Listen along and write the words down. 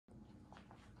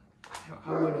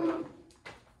how would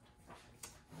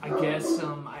I guess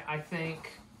I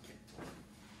think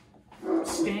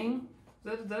Sting.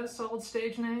 Is that a solid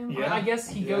stage name? Yeah. I guess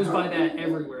he goes by that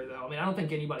everywhere, though. I mean, I don't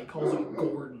think anybody calls him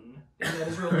Gordon. Is that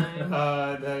his real name?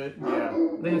 Yeah.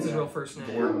 I think it's his real first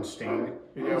name. Gordon Sting.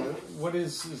 Yeah. What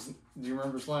is his? Do you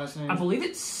remember his last name? I believe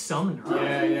it's Sumner.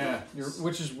 Yeah.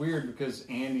 Which is weird because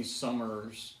Andy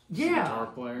Summers is a guitar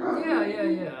player.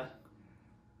 Yeah.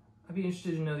 I'd be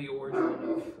interested to know the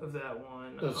origin of that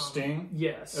one. Of Sting?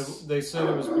 Yes. They said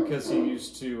it was because he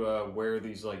used to wear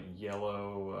these like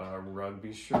yellow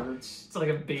rugby shirts. It's like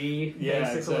a B,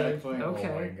 Yeah, basically. exactly. Okay.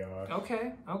 Oh my gosh.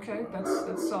 Okay.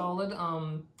 That's solid.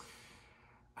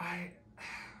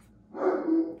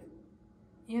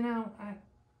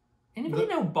 Anybody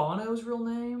know Bono's real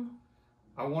name?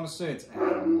 I want to say it's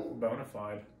Adam.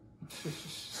 Bonafide.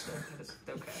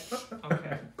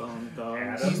 Okay. Bone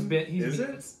Thugs. Adam? Is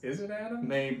it Adam?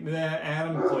 Maybe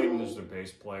Adam Clayton is their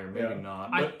bass player. Maybe not.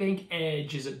 I think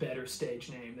Edge is a better stage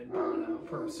name than Bono,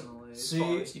 personally. See,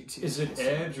 is it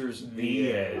Edge or is it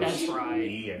The Edge? That's right.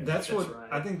 The Edge. That's what right.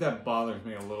 I think that bothers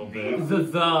me a little bit.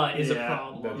 The is a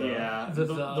problem. Yeah. The is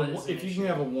an if you issue. can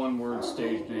have a one-word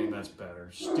stage name, that's better.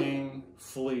 Sting,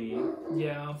 Flea.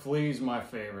 Yeah. Flea's my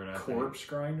favorite. I think. Corpse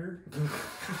Grinder?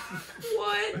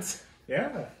 What?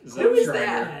 Yeah. Who is Grinder.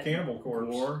 that? Cannibal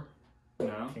Corpse. Gore?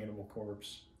 No. Cannibal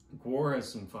Corpse. Gore has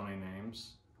some funny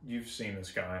names. You've seen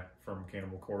this guy from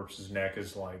Cannibal Corpse. His neck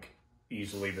is like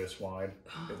easily this wide.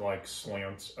 It like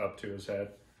slants up to his head.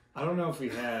 I don't know if he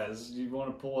has. Do you want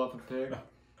to pull up a pic?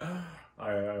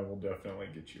 I will definitely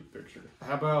get you a picture.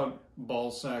 How about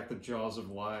Ballsack, the Jaws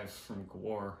of Life from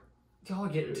Gore? Y'all are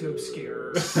getting too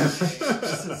obscure.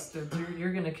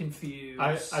 You're going to confuse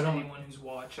anyone who's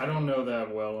watching. I don't know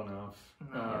that well enough.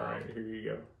 Alright, here you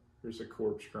go. Here's a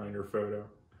Corpse Grinder photo.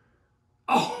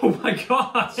 Oh my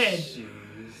god! Jeez.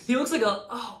 He looks like a...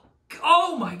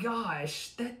 Oh my gosh!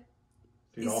 That...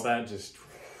 Dude, all that just...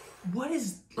 What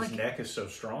is... His neck is so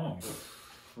strong.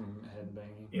 From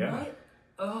headbanging. Yeah. What?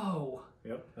 Oh.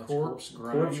 Yep. That's Corpse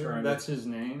Grinder. That's his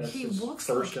name. That's He his looks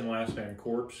first like- and last name.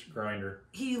 Corpse Grinder.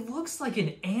 He looks like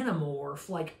an animorph,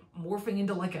 like morphing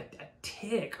into like a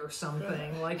tick or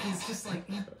something. Like he's just like...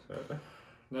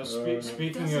 Now,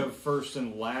 speaking of first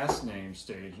and last name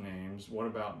stage names, what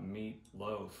about Meat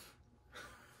Loaf?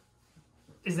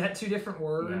 Is that two different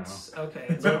words? No. Okay.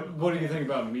 What do you think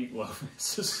about Meatloaf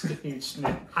as a stage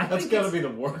name? I That's think got to it's- be the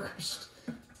worst.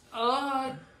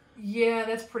 Yeah,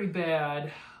 that's pretty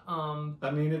bad. I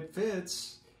mean, it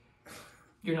fits.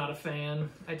 You're not a fan,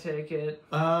 I take it.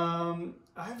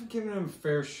 I've given him a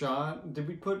fair shot. Did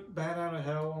we put Bat Out of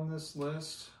Hell on this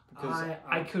list? Because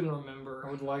I couldn't remember.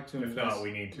 I would like to If not,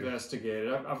 we need to. investigate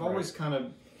it. I've always kind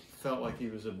of felt like he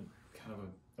was a kind of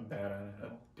A Bat Out of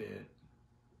Hell.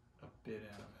 a bit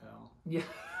out of hell. Yeah.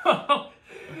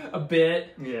 A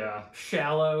bit Yeah.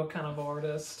 shallow kind of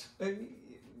artist.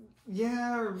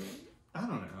 Yeah, or, I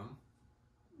don't know.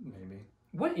 Maybe.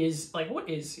 What is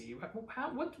he?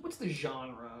 What's the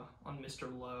genre on Mr.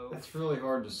 Lowe? That's really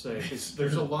hard to say. 'Cause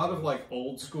there's a lot of like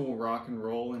old school rock and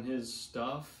roll in his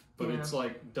stuff, but Yeah. it's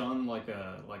like done like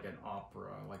an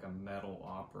opera, like a metal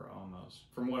opera almost,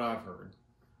 from what I've heard.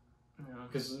 Yeah.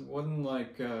 Because it wasn't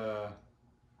like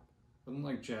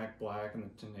Jack Black and the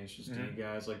Tenacious D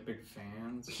guys like big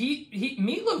fans.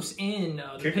 Meatloaf's in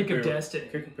the Pick of Destiny.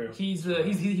 Kickapoo.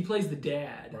 He plays the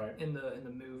dad Right. in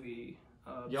the movie.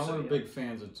 Y'all are big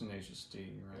fans of Tenacious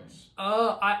D, right?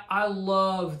 I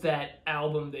love that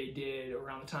album they did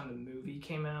around the time the movie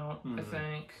came out. I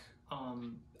think.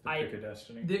 Pick of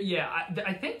Destiny.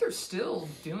 I think they're still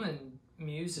doing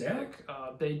music.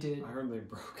 They did. I heard they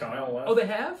broke Kyle up. left. Oh, they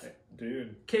have?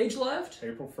 Dude, Cage left?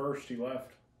 April 1st he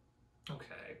left.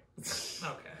 Okay.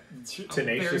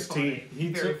 Tenacious Very T.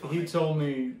 funny. He told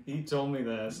me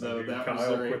that So though dude, that was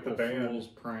Kyle their quit the April band. Fool's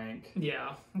prank.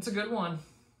 Yeah, it's a good one.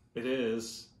 It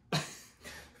is.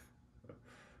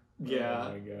 Yeah.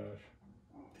 Oh my gosh.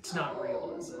 It's not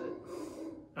real, is it?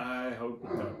 I hope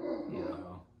not. Yeah.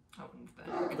 I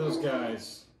wouldn't think. Those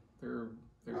guys, they're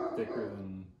thicker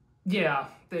than Yeah,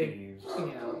 thieves. I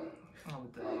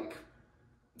would think.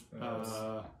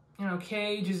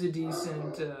 Cage is a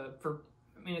decent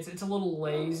it's a little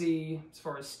lazy as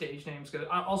far as stage names go.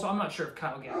 I'm not sure if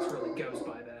Kyle Gass really goes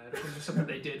by that. It was just something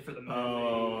they did for the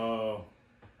movie.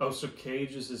 So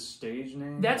Cage is his stage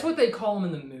name? That's what they call him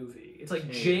in the movie. It's like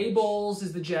Cage. Jay Bowles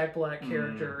is the Jack Black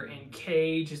character, and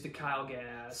Cage is the Kyle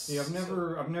Gass. See, I've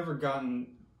never gotten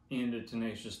into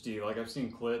Tenacious D. Like, I've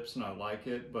seen clips and I like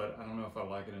it, but I don't know if I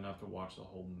like it enough to watch the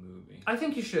whole movie. I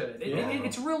think you should.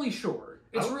 It's really short.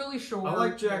 It's really short. I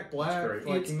like Jack Black.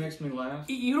 Like, he makes me laugh.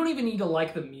 You don't even need to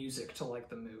like the music to like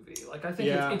the movie. Like, I think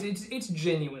it's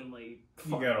genuinely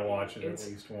fun. You gotta watch it at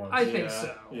least once. I think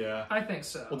so. Yeah. I think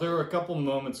so. Well, there were a couple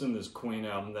moments in this Queen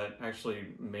album that actually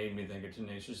made me think of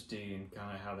Tenacious D and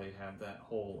kind of how they have that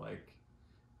whole, like,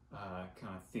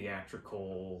 kind of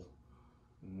theatrical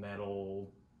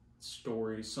metal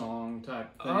story song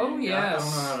type thing. Oh, yes.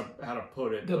 I don't know how to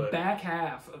put it. The back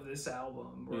half of this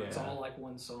album, where it's all like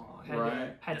one song.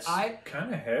 It's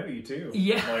kind of heavy too.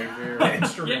 Yeah. Like the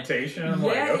instrumentation. I'm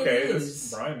like, okay,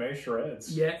 this Brian May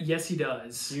shreds. Yeah, yes he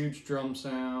does. Huge drum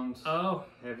sound. Oh.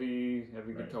 Heavy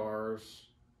guitars.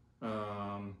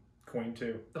 Queen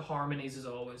 2. The harmonies is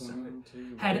always so good.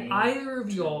 Queen 2. Had either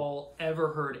of y'all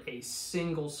ever heard a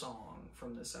single song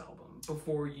from this album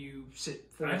before you sit?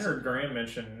 I heard Graham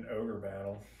mention Ogre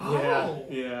Battle. Oh,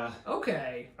 yeah.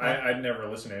 Okay. I'd never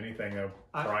listened to anything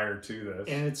prior to this,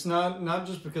 and it's not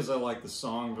just because I like the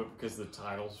song, but because the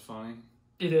title's funny.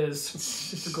 It is.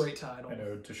 It's a great title. An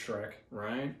ode to Shrek,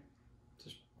 right?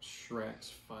 Just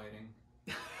Shrek's fighting.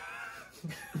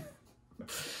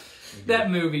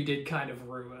 That movie did kind of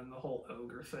ruin the whole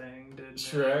ogre thing, didn't it?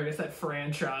 Shrek. I guess that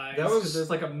franchise. That was, there's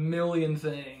like a million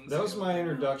things. That was my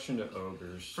introduction to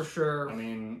ogres. For sure. I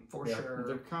mean, sure.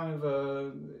 They're kind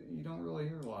of you don't really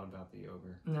hear a lot about the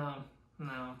ogre. No.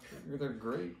 They're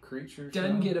great creatures.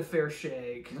 Doesn't get a fair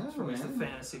shake as far as the man.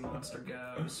 fantasy monster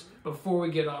goes. Before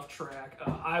we get off track,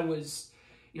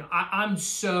 I'm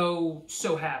so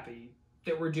happy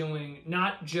that we're doing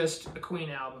not just a Queen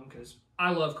album, because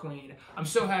I love Queen. I'm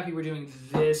so happy we're doing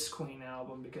this Queen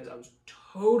album because I was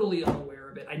totally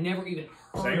unaware of it. I never even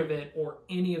heard of it or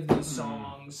any of these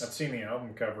songs. I've seen the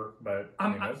album cover, but I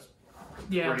mean, that's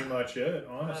pretty much it,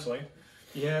 honestly.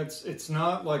 Yeah, it's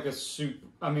not like a super.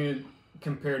 I mean,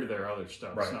 compared to their other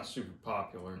stuff, right. It's not super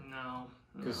popular. No,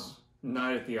 because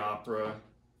Night at the Opera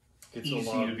gets easy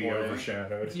a lot to be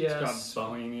overshadowed. Yes. It's got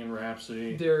Bohemian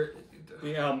Rhapsody.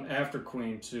 The album after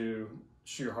Queen 2,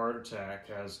 Sheer Heart Attack,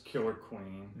 has Killer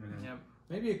Queen. Mm-hmm. Yep.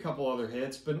 Maybe a couple other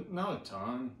hits, but not a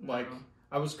ton. No. Like,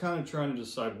 I was kind of trying to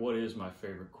decide what is my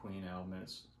favorite Queen album, and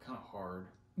it's kind of hard.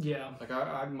 Yeah. Like,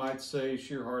 I might say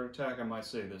Sheer Heart Attack, I might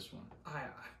say this one.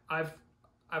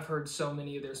 I've heard so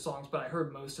many of their songs, but I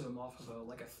heard most of them off of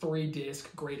a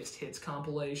 3-disc greatest hits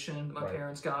compilation that my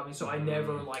parents got me. So I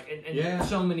never and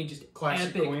so many just classic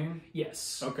epic Queen.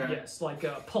 Yes. Okay. Yes, like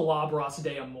Palabras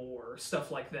de Amor,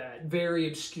 stuff like that. Very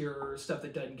obscure stuff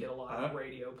that doesn't get a lot of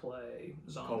radio play.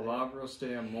 Palabras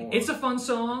de Amor. It's a fun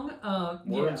song.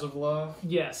 Words of Love.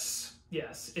 Yes.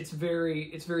 It's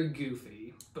very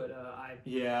goofy, but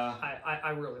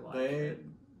I really like it.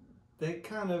 They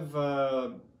kind of.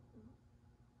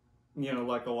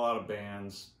 Like a lot of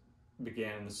bands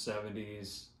began in the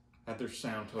 70s, had their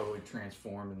sound totally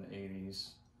transformed in the 80s.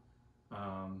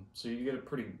 So you get a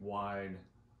pretty wide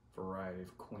variety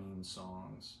of Queen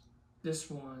songs. This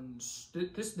is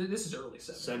early 70s.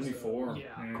 74. Though.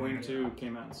 Yeah. Queen 2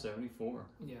 came out in 74.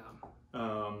 Yeah.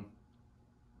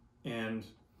 And,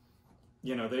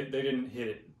 they didn't hit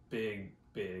it big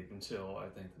until, I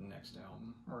think, the next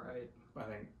album. Right. I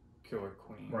think Killer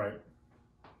Queen. Right.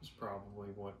 Was probably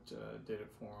what did it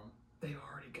for them. They've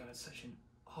already got such an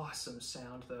awesome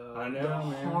sound, though. I know, the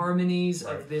man. harmonies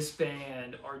of this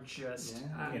band are just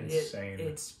insane.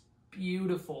 It's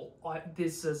beautiful.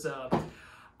 This is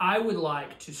I would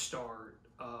like to start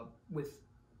with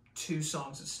 2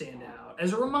 songs that stand out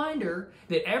as a reminder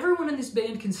that everyone in this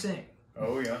band can sing.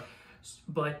 Oh yeah.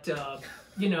 But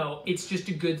it's just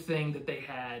a good thing that they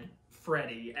had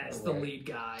Freddie as the lead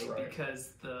guy,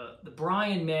 because the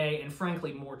Brian May and,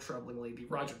 frankly, more troublingly, the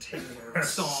Roger Taylor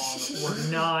song were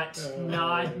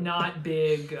not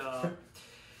big.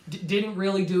 Didn't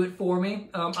really do it for me.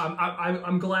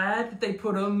 I'm glad that they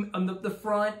put them on the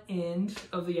front end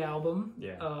of the album.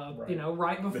 Yeah.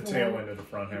 Right before the tail end of the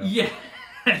front half.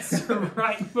 Yes,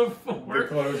 right before the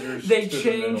closures. They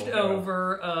changed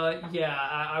over.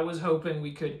 I was hoping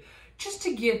we could. Just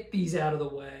to get these out of the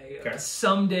way,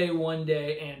 Someday, One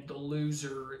Day, and The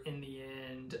Loser in the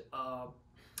end.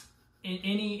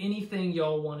 Anything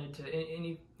y'all wanted to?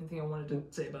 Anything I wanted to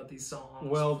say about these songs?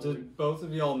 Well, did both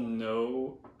of y'all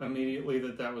know immediately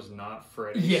that was not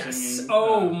Freddie singing?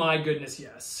 Oh my goodness,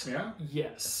 yes. Yeah?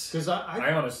 Yes. Because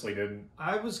I honestly didn't.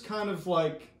 I was kind of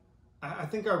like, I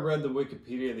think I read the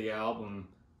Wikipedia of the album,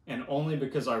 and only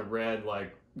because I read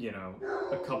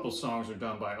a couple songs are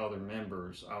done by other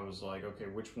members, I was like, okay,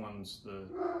 which one's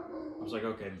I was like,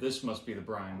 okay, this must be the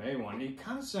Brian May one. He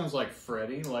kind of sounds like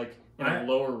Freddie, like in a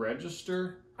lower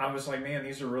register. I was like, man,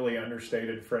 these are really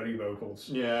understated Freddie vocals.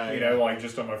 Yeah. You know, like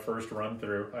just on my first run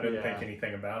through, I didn't think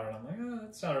anything about it. I'm like, oh,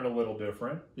 that sounded a little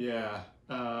different. Yeah.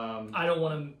 I don't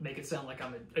want to make it sound like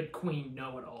I'm a Queen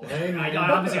know-it-all. Hey,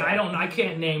 Obviously, I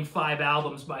can't name 5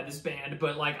 albums by this band,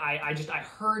 but like I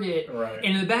heard it, right.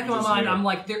 and in the back of my mind, I'm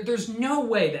like, there's no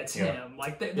way that's him.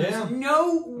 Like there's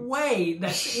no way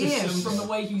that's him from the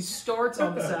way he starts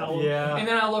on this album. Yeah. And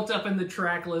then I looked up in the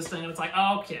track listing, and it's like,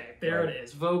 okay, there it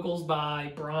is, vocals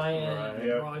by Brian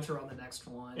and Roger on the next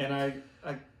one. And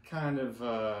I kind of.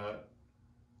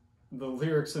 The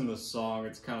lyrics in the song,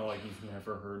 it's kind of like you've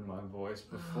never heard my voice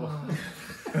before.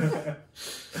 I'm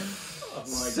like,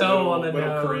 so on the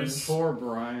nose. Cringe. Poor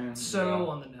Brian. So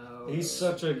on the nose. He's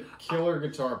such a killer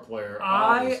guitar player,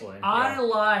 obviously. I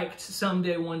liked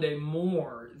Someday One Day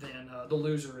more than The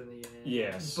Loser in the end.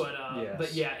 Yes.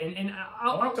 But yeah, and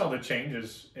I liked all the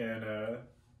changes in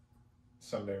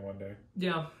Someday One Day.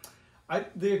 Yeah.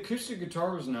 The acoustic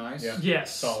guitar was nice. Yeah.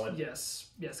 Yes. Solid. Yes.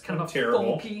 Kind of a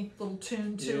terrible. funky little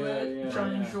tune to it, which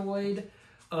I enjoyed.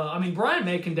 I mean, Brian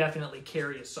May can definitely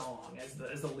carry a song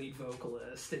as the lead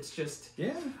vocalist. It's just,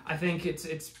 I think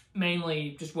it's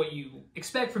mainly just what you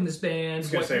expect from this band. I was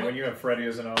gonna say when you have Freddie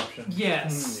as an option.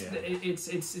 Yes,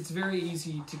 it's very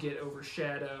easy to get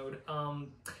overshadowed.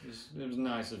 It was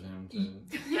nice of him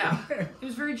to. Yeah, it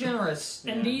was very generous.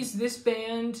 And this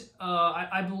band,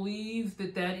 I believe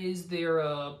that is their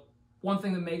one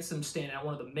thing that makes them stand out.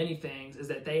 One of the many things is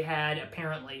that they had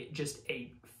apparently just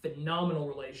a phenomenal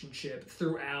relationship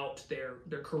throughout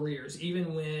their careers,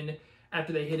 even when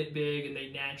after they hit it big and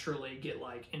they naturally get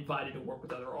like invited to work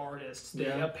with other artists. They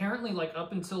apparently like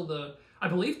up until I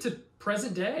believe to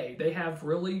present day, they have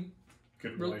really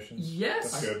good relations.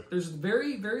 Yes, that's good. There's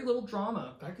very very little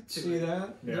drama. I could see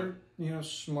that. Yeah. They're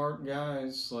smart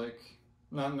guys. Like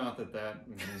not that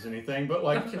means anything, but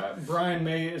like Brian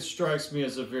May, it strikes me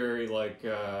as a very like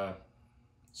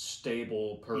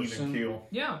stable person. Even keel.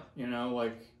 Yeah.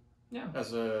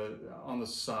 As on the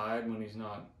side when he's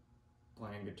not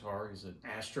playing guitar, he's an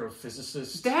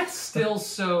astrophysicist. That's still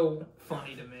so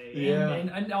funny to me.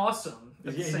 And awesome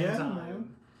at the same time.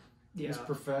 Man. Yeah. He's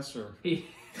professor.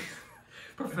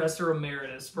 Professor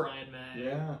Emeritus Brian May.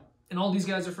 Yeah. And all these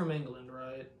guys are from England,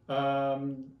 right?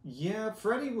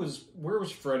 Freddie where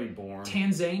was Freddie born?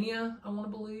 Tanzania, I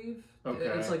want to believe. Okay.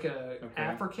 It's like a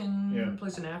African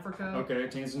place in Africa. Okay,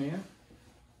 Tanzania?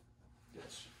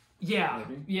 Yeah.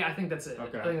 Maybe? Yeah, I think that's it.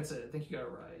 Okay. I think that's it. I think you got it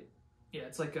right. Yeah,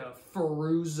 it's like a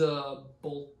Firuza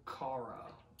Bulkara.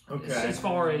 Okay. As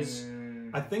far as...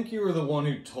 I think you were the one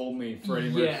who told me Freddie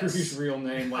Mercury's real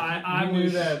name. Like, I knew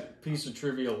that piece of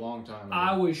trivia a long time ago.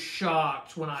 I was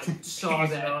shocked when I saw that.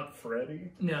 He's not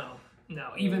Freddie? No.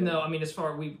 Even though, I mean, as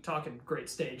far as we talking great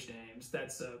stage names,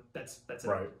 that's an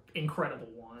incredible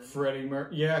one. Freddie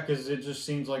Mercury. Yeah, because it just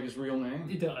seems like his real name.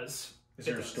 It does. Is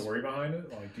there a story behind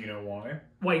it? Like, do you know why?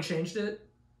 Why he changed it?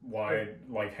 Why,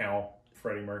 like how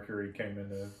Freddie Mercury came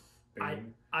into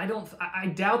being? I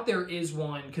doubt there is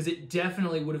one, because it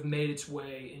definitely would have made its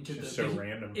way into it's just so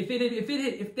random.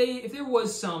 If there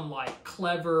was some like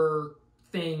clever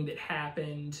thing that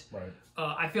happened, right?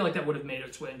 I feel like that would have made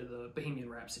its way into the Bohemian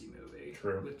Rhapsody movie.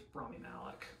 True. With Rami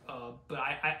Malek. But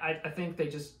I think they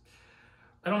just,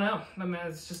 I don't know. I mean,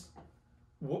 it's just.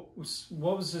 What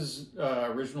was his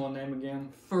original name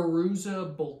again?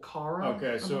 Firuza Bulkara.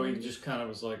 Okay, so he just kind of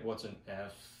was like, what's an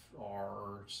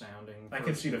FR sounding? I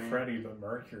can see the Freddie, but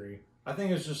Mercury. I think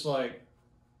it's just like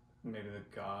maybe the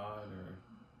god, or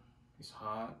he's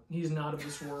hot. He's not of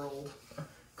this world.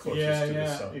 Closest to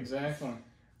the sun. Exactly.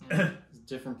 Yeah. It's a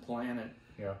different planet.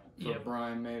 Yeah. For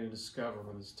Brian May to discover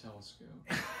with his telescope.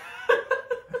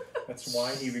 That's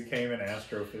why he became an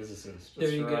astrophysicist. There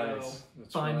you go.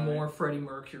 That's Find more Freddie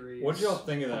Mercury. What did y'all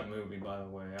think of that movie, by the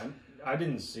way? I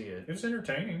didn't see it. It was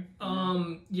entertaining.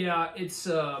 Yeah, it's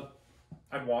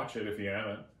I'd watch it if you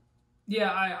haven't.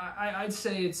 Yeah, I'd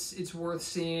say it's worth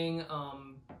seeing.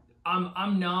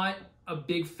 I'm not a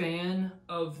big fan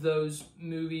of those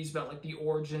movies about like the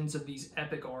origins of these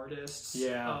epic artists.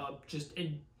 Yeah.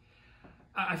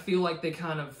 I feel like they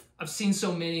kind of, I've seen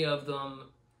so many of them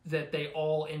that they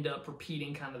all end up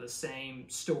repeating kind of the same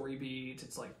story beats.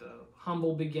 It's like the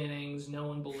humble beginnings, no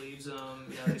one believes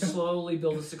them. They slowly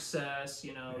build a success.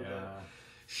 The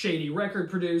shady record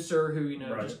producer who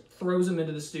just throws them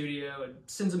into the studio and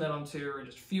sends them out on tour and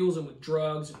just fuels them with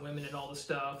drugs and women and all this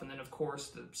stuff. And then of course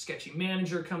the sketchy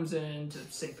manager comes in to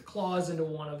sink the claws into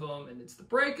one of them, and it's the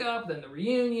breakup, then the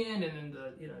reunion, and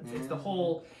then it's the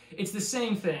whole. It's the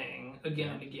same thing again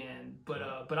and again. But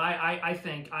I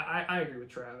think I agree with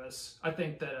Travis. I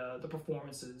think that the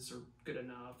performances are good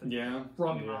enough. And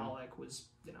Rami Malek was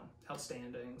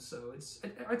outstanding. So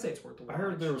I'd say it's worth the watch. I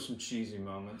heard there were some cheesy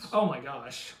moments. Oh my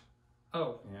gosh.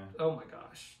 Oh. Yeah. Oh my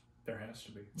gosh. There has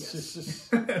to be. Yes.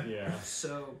 Yeah.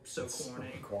 So It's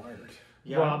corny. required.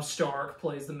 Yeah. Rob Stark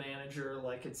plays the manager.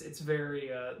 Like it's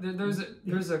very. There's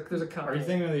a couple. Are you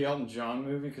thinking of the Elton John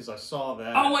movie? Because I saw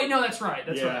that. Oh wait, no, that's right.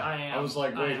 That's yeah. right. I am. I was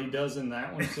like, wait, he does in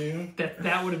that one too.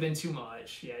 That would have been too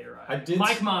much. Yeah, you're right. I did.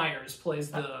 Mike Myers plays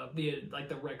the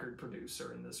record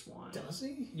producer in this one. Does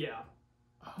he? Yeah.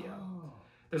 Oh. Yeah.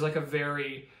 There's like a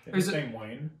very. His name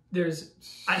Wayne. There is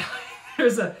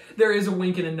a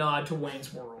wink and a nod to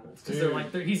Wayne's World because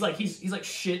he's like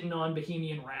shitting on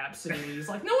Bohemian Rhapsody. He's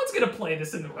like, no one's gonna play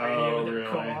this in the radio in their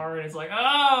car, and it's like,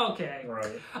 oh, okay,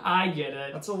 Right. I get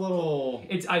it. That's a little.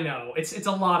 I know it's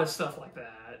a lot of stuff like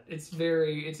that. It's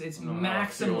very it's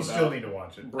maximum. You still need to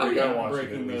watch it. Oh, You yeah. gotta watch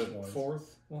Breaking it at the least once.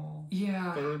 fourth wall.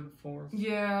 Yeah. Third, fourth.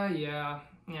 Yeah.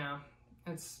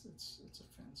 It's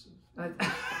offensive.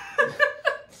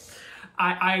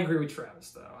 I agree with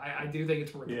Travis though. I do think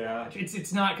it's worth a Yeah. watch.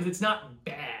 It's not because it's not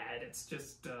bad. It's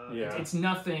just it's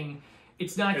nothing.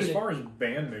 It's not As gonna, far as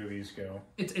band movies go,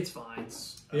 it's fine.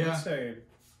 I would say on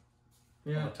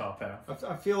Yeah. the top half.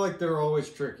 I feel like they're always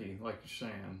tricky, like you're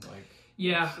saying. Like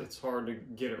Yeah. it's hard to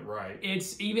get it right.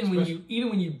 It's even when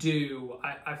you do,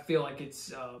 I feel like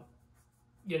it's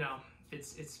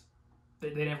it's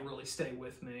they never really stay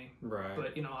with me. Right.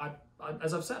 But I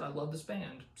as I've said, I love this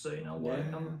band, so you know what,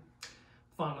 Yeah. I'm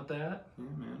fine with that. Yeah,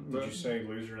 man. Did you say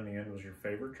 "Loser in the End" was your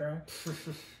favorite track?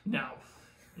 No.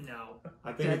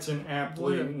 I think it's an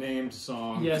aptly named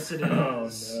song. Yes, it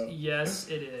is. Oh, no. Yes,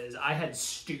 it is. I had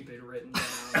 "stupid" written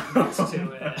down next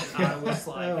to it. And I was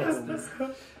like,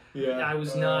 Yeah. I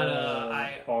was not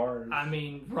hard. I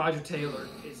mean, Roger Taylor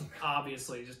is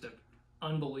obviously just an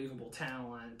unbelievable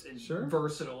talent and Sure.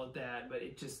 versatile at that, but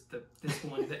it just this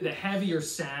one the heavier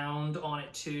sound on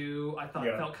it too, I thought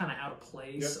felt kind of out of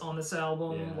place on this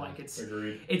album. Yeah. Like it's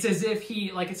Agreed. it's as if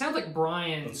it sounds like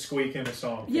Brian. Let's squeak in a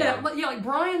song. Like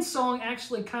Brian's song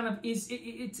actually kind of is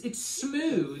it's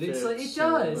smooth. It's like it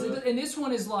does, and this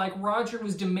one is like Roger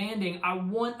was demanding, I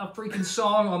want a freaking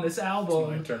song on this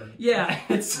album. It's my turn. Yeah,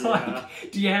 it's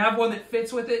like, do you have one that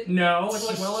fits with it? No. It's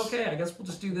like, well, okay, I guess we'll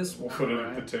just do this We'll one. put it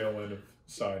at the tail end of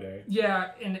side A.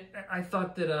 Yeah, and I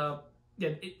thought that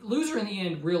Loser in the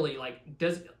End really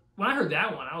does. When I heard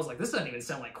that one, I was like, this doesn't even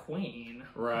sound like Queen.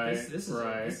 Right. This is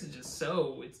right. This is just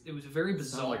so. It was very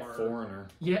bizarre. Sound like Foreigner.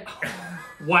 Yeah.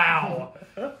 Wow.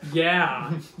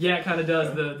 Yeah. Yeah. It kind of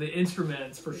does the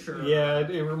instruments for sure. Yeah,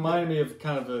 it reminded me of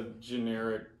kind of a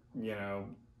generic,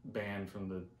 band from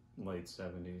the late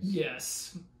 70s.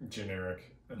 Yes. Generic.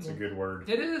 That's a good word.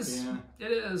 It is. Yeah.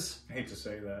 It is. I hate to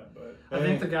say that, but I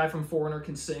think the guy from Foreigner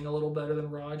can sing a little better than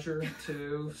Roger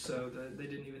too, so they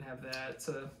didn't even have that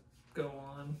to go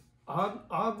on.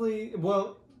 Oddly,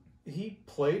 well, he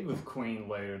played with Queen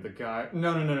later. The guy.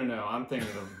 No. I'm thinking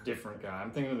of a different guy.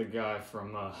 I'm thinking of the guy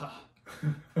from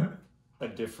a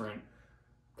different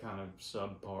kind of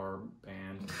subpar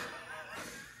band.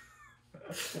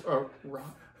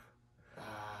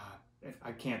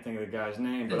 I can't think of the guy's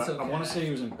name, but I want to say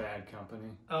he was in Bad Company.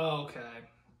 Oh, okay.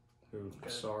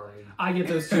 Sorry. I get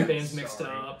those two bands mixed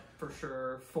up for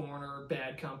sure. Foreigner,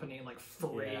 Bad Company, and like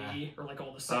Free, or like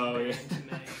all the same band to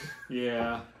me.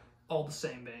 Yeah. All the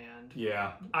same band.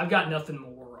 Yeah. I've got nothing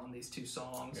more on these two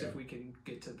songs. If we can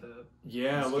get to the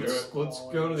let's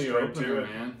go to the opener,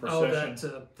 man.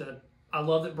 I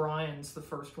love that Brian's the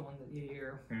first one that you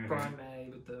hear. Mm-hmm. Brian May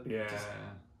with the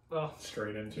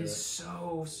straight into it. He's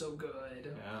so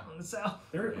good on the South.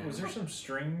 Was there some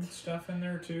string stuff in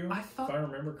there too? If I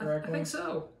remember correctly. I think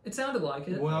so. It sounded like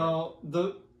it. Well,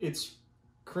 it's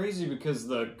crazy because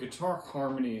the guitar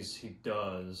harmonies he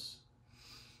does,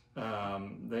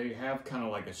 they have kind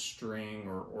of like a string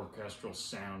or orchestral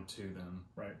sound to them.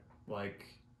 Right. Like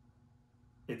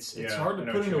it's hard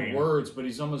to put into words, but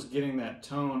he's almost getting that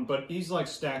tone. But he's like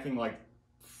stacking like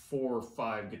 4 or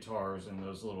 5 guitars in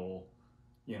those little,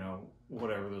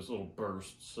 those little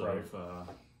bursts of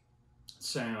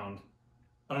sound.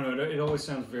 I don't know. It always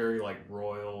sounds very like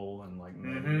royal and like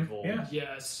medieval. Yeah.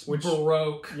 Yes.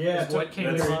 Baroque. Yeah. Is what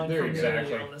came to mind there for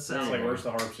exactly. me on this It's like, album. where's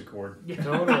the harpsichord? Yeah.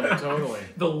 Totally.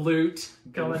 The lute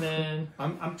coming in.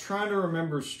 I'm trying to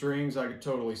remember strings. I could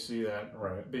totally see that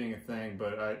Right. being a thing,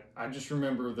 but I just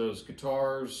remember those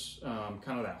guitars,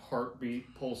 kind of that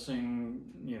heartbeat pulsing,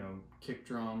 kick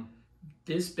drum.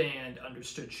 This band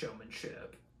understood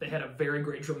showmanship. They had a very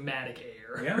great dramatic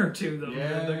air Yeah. to them.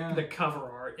 Yeah. The cover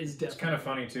art is definitely... It's kind of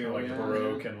funny too, like yeah.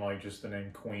 Baroque and like just the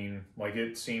name Queen. Like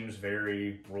it seems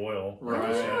very royal. Right, like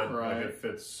you said. right. Like it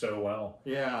fits so well.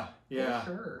 Yeah. For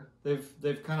sure.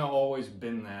 They've kind of always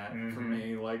been that for Mhm.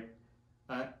 me. Like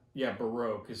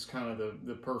Baroque is kind of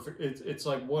the perfect. It's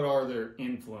like, what are their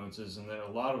influences, and then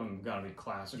a lot of them got to be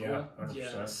classical. Yeah, 100%.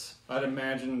 Yes, I'd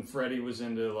imagine Freddie was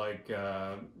into like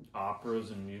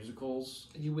operas and musicals,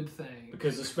 you would think.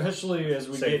 because especially as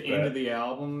we Safe get into bet. the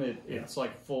album, it's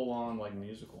like full on like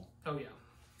musical. Oh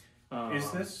yeah. Is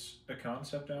this a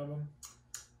concept album?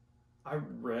 I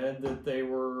read that they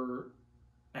were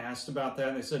asked about that,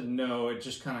 and they said no. It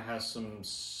just kind of has some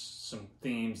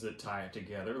themes that tie it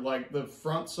together. Like the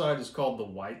front side is called the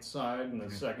white side, and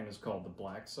the second is called the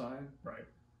black side. Right.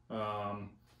 Um,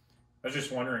 I was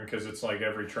just wondering because it's like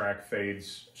every track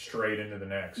fades straight into the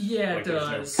next. Yeah, like it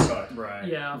there's does. no cut. right.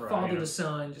 Yeah, Right. Father to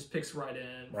Son just picks right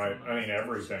in. Right. from, I mean,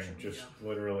 everything position. just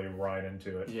literally right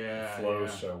into it. Yeah, It flows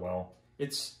yeah. so well.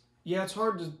 It's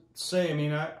hard to say. I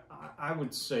mean, I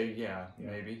would say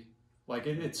maybe. Like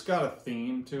it's got a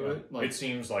theme to Yeah. it. Like It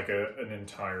seems like an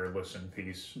entire listen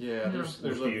piece. yeah, there's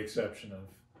With the a exception of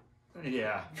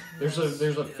there's a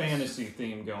Yes. fantasy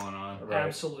theme going on. Right.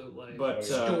 Absolutely. But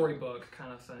Storybook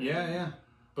kind of thing. yeah.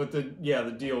 But the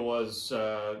deal was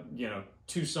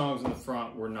 2 songs in the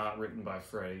front were not written by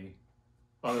Freddie.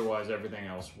 Otherwise, everything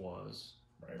else was.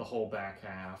 Right. The whole back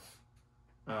half.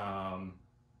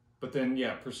 But then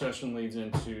Procession leads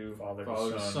into Father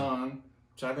to to Son,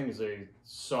 which I think is a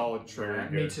solid Very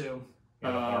track. good. Me too.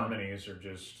 Yeah, the harmonies are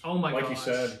just Oh my like gosh. you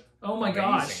said. Oh my amazing.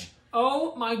 gosh.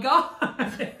 Oh my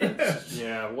gosh.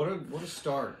 Yeah, what a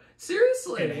start.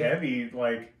 Seriously. And heavy,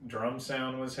 like drum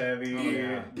sound was heavy. Oh,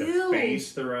 yeah. The Build.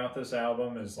 bass throughout this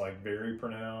album is like very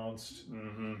pronounced.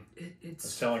 Mm-hmm. I was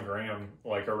It's telling Graham,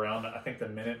 like around I think the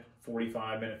minute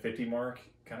 45, minute 50 mark,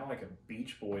 kind of like a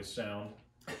Beach Boys sound.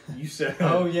 You said,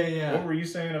 Oh yeah. What were you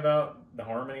saying about the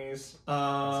harmonies? I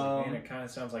was like, man, Um, it kind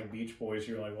of sounds like Beach Boys.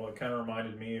 You're like, well, it kind of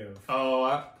reminded me of.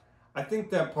 oh, I think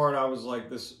that part I was like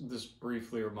this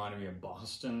briefly reminded me of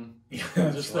Boston. Yeah,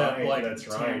 Just that like that's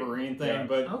right. tambourine thing, Yeah.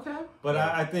 but okay. But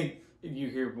I think you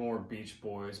hear more Beach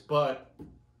Boys. But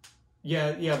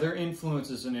yeah, their influence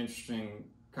is an interesting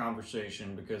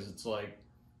conversation because it's like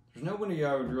there's nobody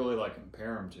I would really like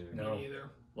compare them to. No. Me neither.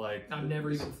 Like I've never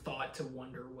even thought to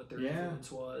wonder what their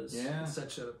influence was. Yeah. It's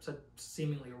such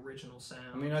seemingly original sound.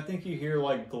 I mean, I think you hear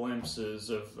like glimpses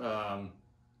of.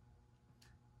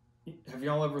 Have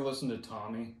y'all ever listened to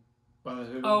Tommy by the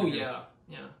Who? oh yeah.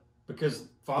 Because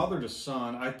Father to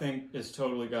Son, I think, is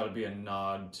totally got to be a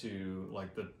nod to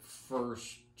like the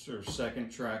first or second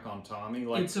track on Tommy.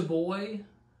 Like It's a Boy. Is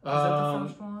that the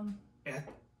first one?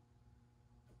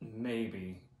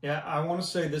 Maybe. Yeah, I want to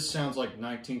say this sounds like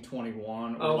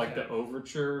 1921 or like Okay. the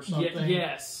Overture or something.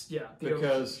 Yes. Yeah. the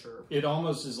Because overture. it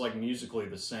almost is like musically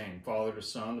the same. Father to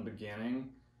Son, the beginning,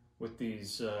 with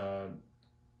these. I'm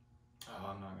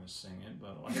not going to sing it,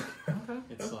 but like Okay.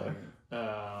 it's like.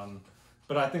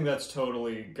 But I think that's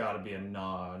totally got to be a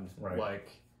nod, Right. like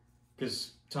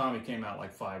because Tommy came out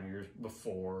like 5 years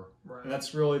before, Right. and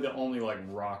that's really the only like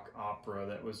rock opera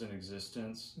that was in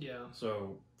existence. Yeah.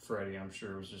 So Freddie, I'm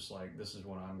sure, was just like, "This is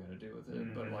what I'm going to do with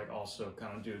it," but like also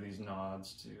kind of do these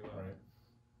nods to Right.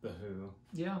 the Who.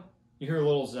 Yeah. You hear a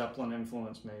little Zeppelin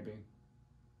influence, maybe.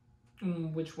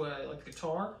 Which way? Like the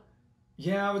guitar?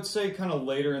 Yeah, I would say kind of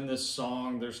later in this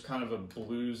song, there's kind of a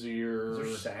bluesier.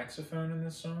 Is there saxophone in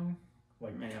this song?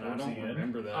 Like Man, I towards don't the end?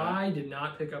 remember that. I did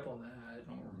not pick up on that. I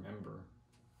don't remember.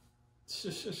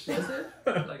 Is there?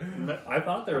 Like, I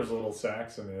thought there was a little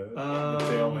sax in it. Um, the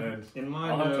tail end. In my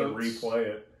I'll have to notes, replay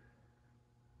it.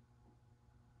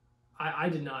 I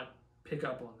did not pick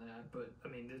up on that, but I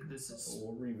mean, this is.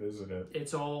 We'll revisit it.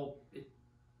 It's all.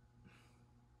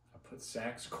 I put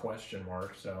sax question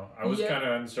mark, so I was Yeah. kind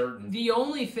of uncertain. The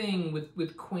only thing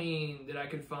with Queen that I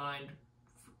could find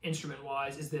instrument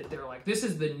wise is that they're like, this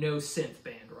is the no synth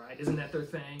band, right? Isn't that their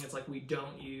thing? It's like we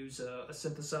don't use a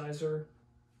synthesizer,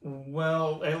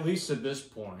 Well, at least at this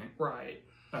point. right?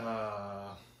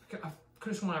 Uh, I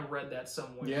could have sworn I read that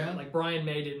somewhere. Yeah. Like Brian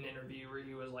May did an interview where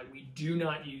he was like, we do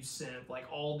not use synth. Like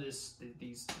all the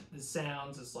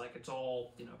sounds is like it's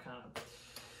all kind of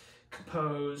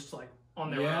composed like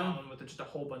on their Yeah. own with just a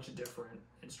whole bunch of different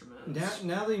instruments.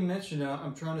 now that you mention it,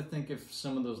 I'm trying to think if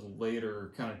some of those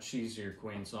later kind of cheesier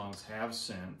Queen songs have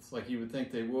synth. Like you would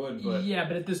think they would, but yeah,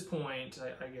 but at this point,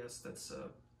 I guess that's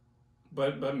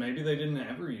but maybe they didn't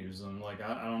ever use them. Like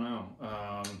I don't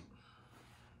know.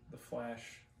 The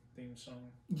Flash theme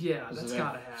song. yeah, Does that's it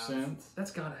gotta have have synth?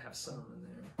 that's gotta have some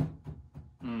in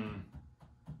there.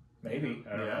 Maybe.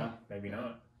 I don't Yeah. know. Maybe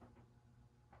not.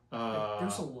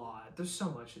 There's a lot. There's so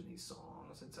much in these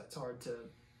songs. It's hard to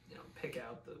pick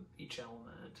out each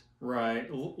element. Right.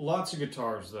 Lots of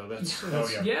guitars though. That's Oh,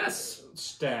 yeah. Yes,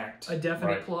 stacked. a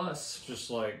definite Right. plus. Just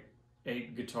like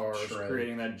 8 guitars,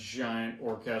 creating that giant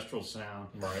orchestral sound.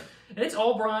 Right. And it's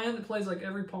all Brian that plays like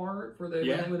every part when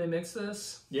they mix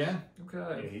this. Yeah.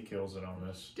 Okay. Yeah, he kills it on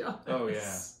this. Yes. Oh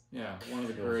yeah. Yeah, one of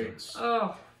the greats.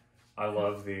 Oh. I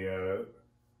love the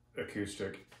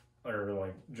acoustic, or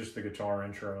like just the guitar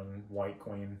intro in White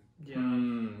Queen. Yeah.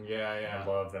 Yeah. I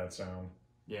love that sound.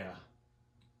 Yeah.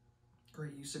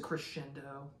 Great use of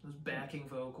crescendo, those backing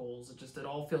vocals. It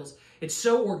all feels, it's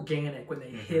so organic when they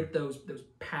hit those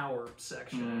power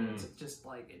sections. It's just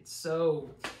like, it's so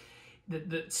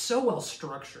so well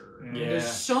structured. Yeah. There's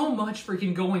so much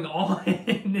freaking going on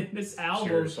in this album.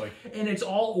 Seriously. And it's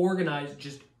all organized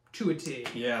just to a T.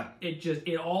 Yeah.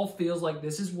 It all feels like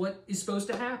this is what is supposed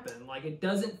to happen. Like, it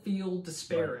doesn't feel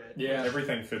disparate. Yeah.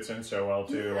 Everything fits in so well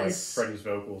too. Yes. Like Freddie's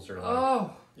vocals are like,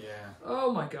 Oh. Yeah.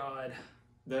 Oh my God.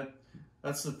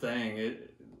 That's the thing.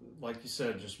 It, like you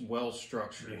said, just well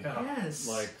structured. Yeah. Yes.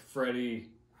 Like Freddie,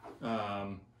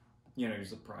 he's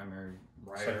the primary it's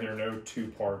writer. like there are no two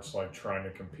parts like trying to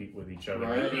compete with each other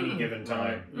Right. at any given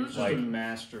time. He's just Like a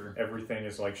master. everything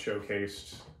is like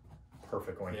showcased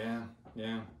perfectly.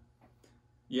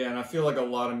 Yeah, and I feel like a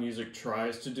lot of music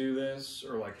tries to do this,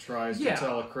 or like tries to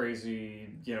tell a crazy,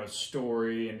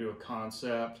 story and do a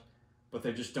concept, but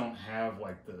they just don't have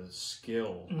like the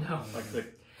skill, like the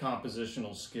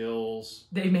compositional skills.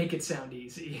 They make it sound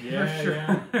easy. Yeah, for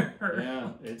sure.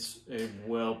 Yeah, it's a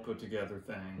well put together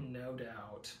thing. No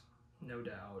doubt.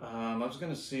 I was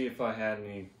gonna see if I had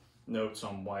any notes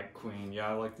on White Queen. Yeah,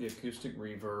 I like the acoustic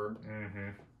reverb.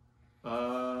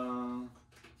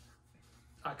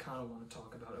 I kind of want to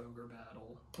talk about Ogre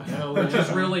Battle, Hell which yeah. is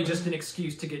really just an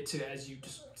excuse to get to, as you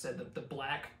just said, the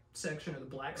black section or the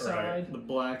black side. The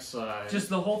black side. Just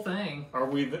the whole thing. Are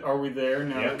we there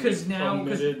now? Yeah. Because we don't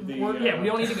need to go. We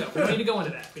don't need to go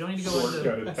into that. We don't need to go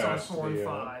Shortcutted into past song 4 and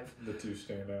 5. the two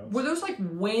standouts. Were those like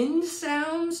wind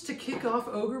sounds to kick off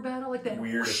Ogre Battle, like that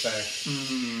Weird effect.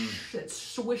 that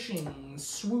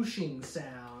swooshing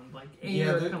sound, like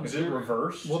air comes Is it through.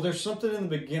 reverse? Well, there's something in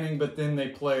the beginning, but then they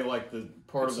play like the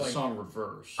part It's of the like- song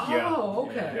reverse. Oh,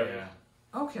 okay.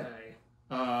 Yeah. Okay.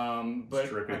 But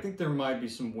trippy. I think there might be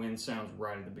some wind sounds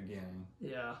right at the beginning.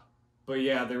 Yeah. But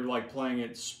yeah, they're like playing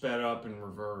it sped up and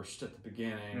reversed at the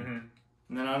beginning.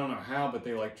 And then I don't know how, but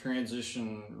they like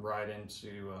transition right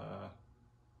into,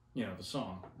 the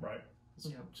song. Right.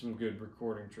 Some good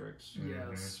recording tricks.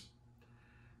 Yes.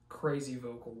 Crazy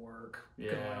vocal work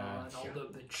going on. All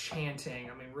the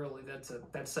chanting. I mean, really, that's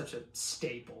such a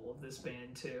staple of this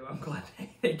band too. I'm glad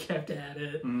they kept at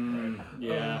it.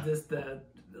 Yeah.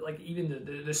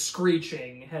 Even the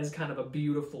screeching has kind of a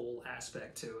beautiful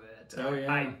aspect to it. Oh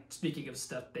yeah. Speaking of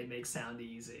stuff they make sound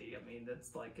easy. I mean,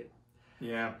 that's like it.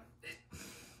 Yeah.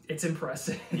 It's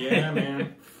impressive. Yeah,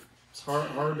 man. It's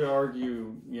hard to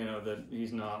argue, that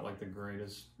he's not like the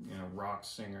greatest, rock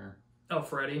singer. Oh,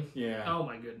 Freddie. Yeah. Oh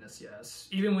my goodness, yes.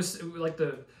 Even with like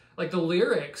the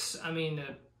lyrics, I mean,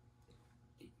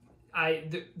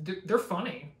 they're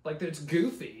funny. Like, it's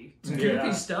goofy. It's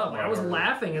goofy stuff. I was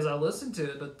laughing as I listened to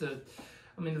it, but the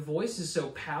voice is so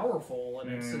powerful,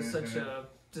 and it's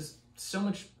just so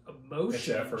much emotion. It's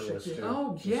effortless too.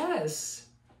 Oh yes,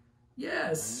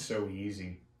 yes. So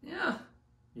easy. Yeah.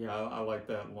 Yeah, I like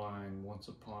that line. Once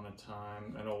upon a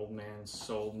time, an old man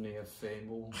sold me a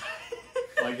fable.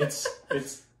 Like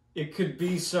it could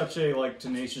be such a like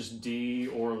Tenacious D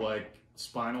or like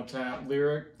Spinal Tap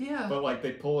lyric. Yeah. But like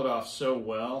they pull it off so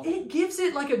well. It gives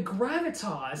it like a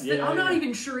gravitas that I'm not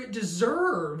even sure it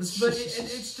deserves. But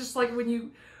it's just like when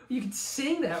you can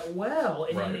sing that well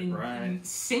and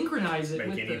synchronize it. Make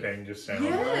with anything just sound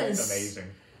amazing. Yes.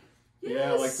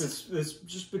 Yeah, like this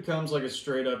just becomes like a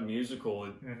straight up musical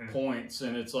at points,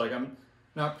 and it's like I'm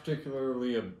not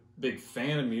particularly a big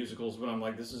fan of musicals, but I'm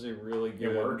like, this is a really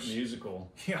good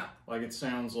musical. Yeah. Like it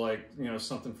sounds like,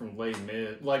 something from late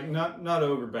mid, like not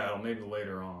Ogre Battle, maybe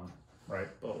later on. Right.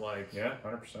 But like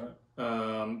 100%.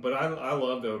 But I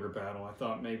loved Ogre Battle. I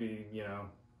thought maybe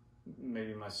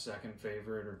my second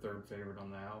favorite or third favorite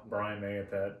on the album. Brian May at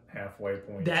that halfway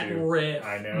point. That too. riff,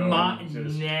 I know,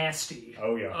 nasty.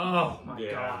 Oh yeah. Oh my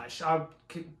gosh. I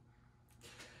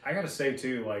gotta say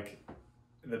too, like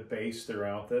the bass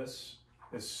throughout this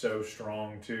is so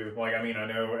strong too. Like, I mean, I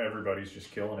know everybody's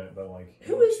just killing it, but like,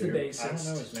 who is the I bassist? don't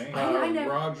know his name. I never...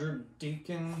 Roger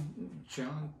Deacon,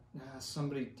 John,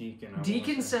 somebody Deacon.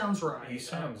 Deacon sounds right. He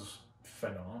sounds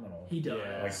phenomenal. He does.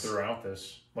 Like throughout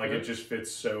this, like it just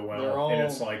fits so well, all... and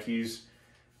it's like he's,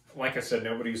 like I said,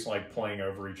 nobody's like playing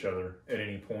over each other at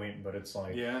any point, but it's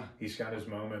like he's got his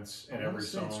moments in every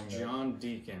song. It's John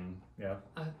Deacon. Yeah,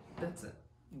 that's it.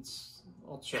 It's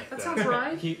I'll check That that. sounds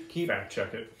right. Keep Fact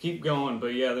check it. keep going,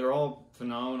 but yeah, they're all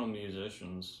phenomenal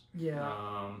musicians. Yeah.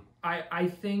 I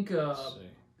think. Let's see.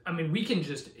 I mean, we can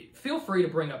just feel free to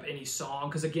bring up any song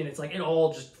because again, it's like it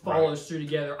all just follows through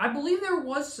together. I believe there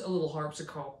was a little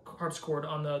harpsichord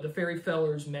on the Fairy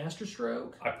Fellers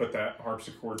Masterstroke. I put that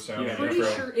harpsichord sound. Yeah. in Pretty the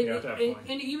intro. sure, Yeah.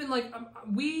 and even like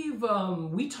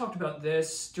we talked about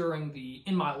this during the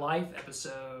In My Life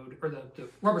episode or the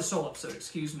Rubber Soul episode.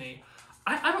 Excuse me.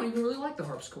 I don't even really like the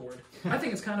harpsichord. I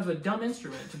think it's kind of a dumb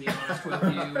instrument, to be honest with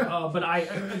you. But I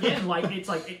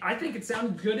think it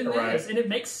sounds good in this, and it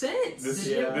makes sense.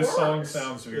 This song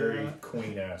sounds very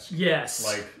Queen-esque. Yes.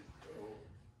 Like,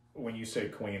 when you say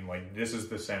Queen, like, this is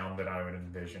the sound that I would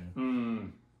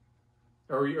envision.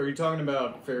 Are you talking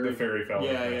about The Fairy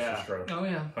Fellers Masterstroke. Oh,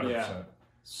 yeah. 100%. Yeah.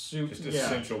 Just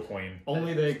essential Queen.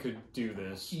 Only they could do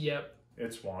this. Yep.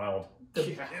 It's wild.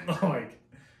 Like,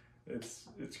 it's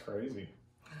crazy.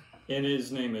 And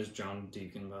his name is John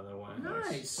Deacon, by the way.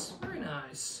 Nice. Very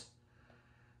nice.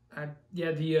 I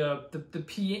guess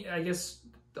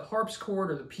the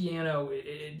harpsichord or the piano,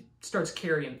 it starts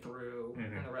carrying through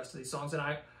in the rest of these songs. And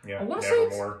I want to say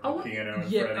piano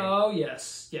and yeah, Freddie. oh,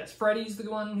 yes. Freddie's the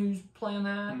one who's playing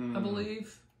that, I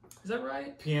believe. Is that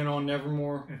right? Piano on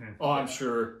Nevermore? Oh, I'm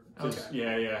sure. Okay.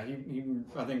 Yeah. He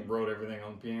I think wrote everything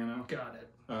on piano. Got it.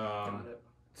 It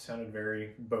sounded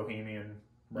very Bohemian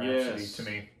Rhapsody to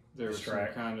me. There was some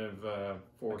kind of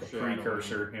foreshadowing. Like a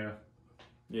precursor,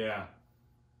 yeah.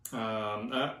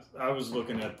 I was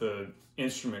looking at the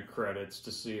instrument credits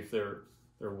to see if there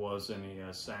was any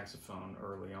saxophone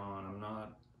early on. I'm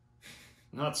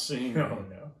not seeing Oh,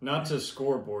 no. Not to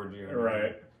scoreboard you.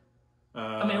 Right.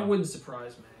 I mean, it wouldn't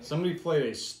surprise me. Somebody played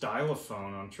a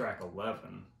stylophone on track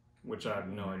 11, which I have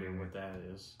no idea what that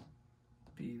is.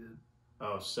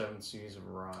 Oh, Seven Seas of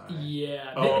Rye.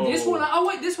 Yeah. Oh. This one. Oh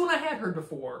wait, this one I had heard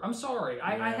before. I'm sorry.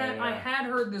 I had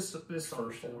heard this song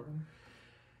before.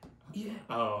 Yeah.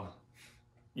 Oh.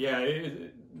 Yeah.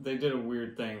 They did a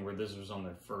weird thing where this was on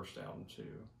their first album too.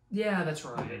 Yeah, that's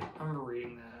right. I remember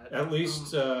reading that. At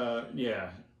least, yeah.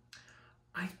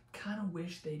 I kind of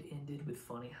wish they'd ended with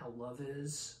 "Funny How Love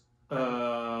Is."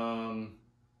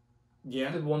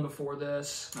 Yeah. The one before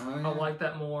this. Oh, yeah. I like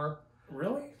that more.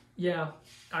 Really? Yeah.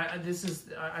 I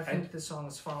think this song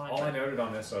is fine. All I noted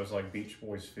on this, I was like, Beach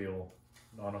Boys feel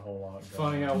not a whole lot.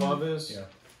 Funny How Love Is? Yeah.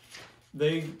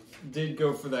 They did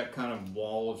go for that kind of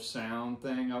wall of sound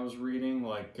thing I was reading,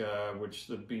 like which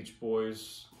the Beach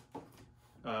Boys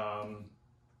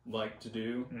like to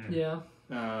do. Yeah.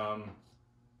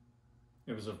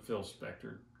 It was a Phil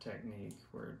Spector technique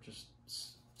where just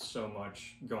so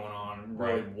much going on,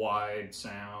 really wide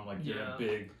sound, like you're in a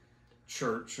big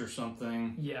church or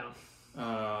something. Yeah.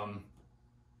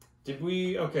 Did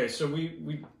we? Okay, so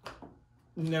we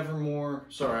Nevermore.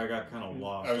 Sorry, I got kind of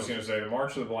lost. I was going to say the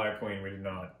March of the Black Queen. We did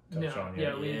not touch on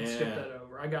yet. Yeah, we didn't skip that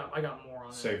over. I got more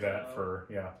on. Save that for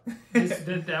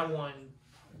that one.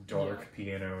 Dark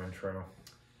piano intro.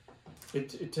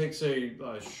 It takes a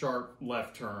sharp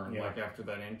left turn like after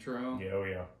that intro. Yeah, oh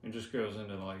yeah. It just goes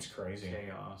into like it's crazy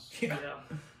chaos. Yeah.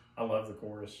 I love the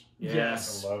chorus. Yeah.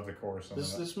 Yes. I love the chorus.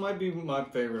 This might be my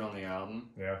favorite on the album.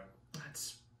 Yeah.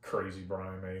 That's crazy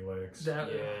Brian May lyrics.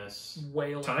 Yes.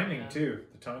 Wailing. Timing too.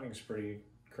 The timing's pretty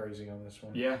crazy on this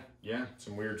one. Yeah.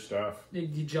 Some weird stuff.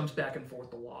 He jumps back and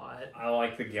forth a lot. I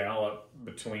like the gallop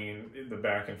the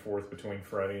back and forth between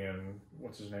Freddie and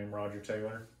what's his name, Roger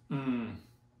Taylor.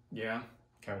 Yeah.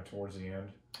 Kind of towards the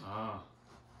end.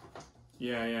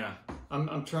 Yeah.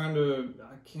 I'm trying to.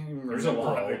 I can't even remember. There's a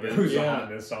lot that goes on in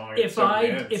this song. If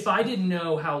I didn't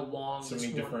know how long so this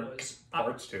many one different was,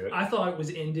 parts to it. I thought it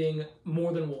was ending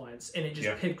more than once, and it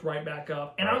just picked right back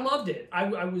up, and I loved it. I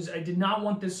did not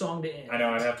want this song to end. I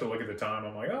know. I'd have to look at the time.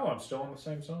 I'm like, I'm still on the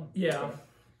same song. Yeah. Okay.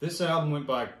 This album went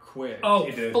by quick. Oh,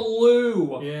 it did.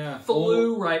 flew. Yeah.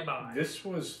 Flew right by. This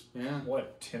was,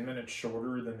 10 minutes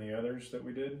shorter than the others that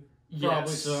we did? Yes.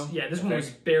 Probably so. Yeah, this one was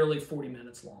barely 40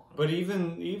 minutes long. But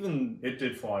even it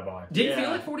did fly by. Didn't feel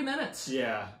like 40 minutes.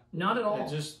 Yeah. Not at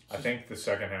all. I think the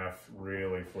second half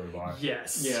really flew by.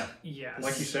 Yes. Yeah. Yes.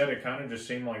 Like you said, it kind of just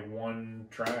seemed like one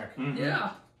track. Mm-hmm.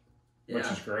 Yeah. Which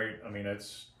is great. I mean,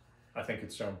 I think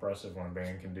it's so impressive when a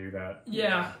band can do that.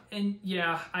 Yeah, and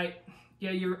you're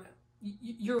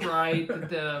right.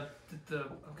 that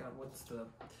what's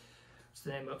the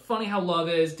name of it? Funny How Love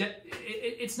Is.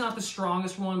 It's not the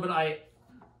strongest one, but I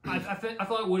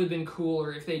thought it would have been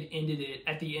cooler if they'd ended it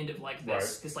at the end of like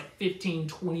this like 15,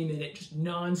 20 minute just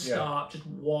nonstop, just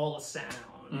wall of sound.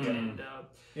 And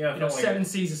Seven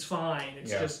Seas is fine.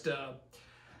 It's just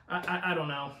I don't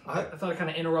know. I thought it kind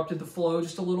of interrupted the flow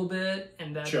just a little bit,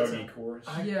 and that's chuggy chorus.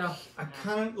 I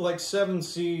kind of like Seven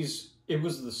Seas. It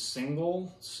was the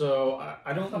single, so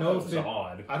I don't know if it.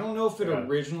 Odd. I don't know if it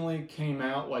originally came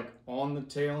out like on the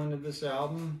tail end of this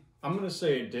album. I'm gonna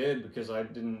say it did because I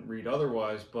didn't read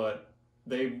otherwise, but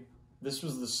this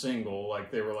was the single.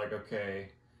 Like they were like, okay,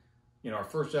 our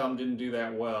first album didn't do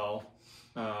that well,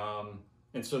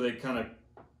 and so they kind of,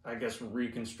 I guess,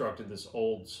 reconstructed this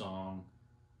old song.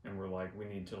 And we're like, we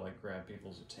need to like grab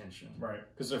people's attention, right?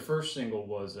 Because their first single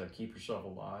was "Keep Yourself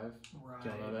Alive." Right. Do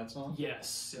you know that song?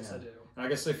 Yes, I do. And I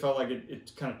guess they felt like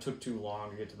it kind of took too long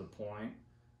to get to the point.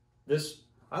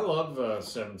 I love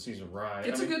Seven Seas of Rye.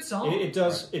 It's a good song. It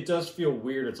does. Right. It does feel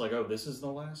weird. It's like, oh, this is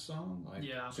the last song. Like,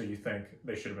 yeah. So you think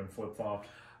they should have been flip flopped,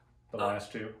 the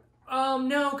last two?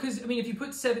 No, because I mean, if you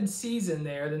put Seven Seas in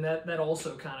there, then that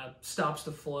also kind of stops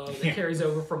the flow that carries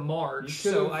over from March.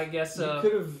 So I guess you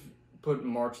could have put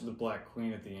March of the Black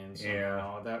Queen at the end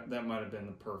somehow. Yeah. That might have been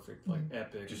the perfect, like,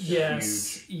 epic. Just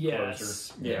yes.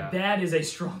 Closer. Yeah. That is a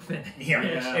strong finish.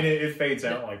 Yeah. And it fades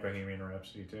out like Bohemian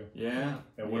Rhapsody, too. Yeah.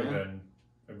 It would have been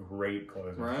a great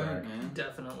closing track. Man.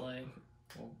 Definitely.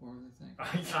 What were they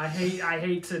thinking? I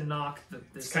hate to knock this.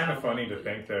 It's kind of funny to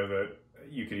think, though, that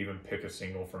you could even pick a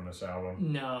single from this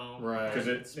album. No. Right. Because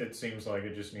it seems like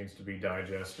it just needs to be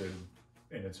digested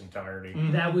in its entirety.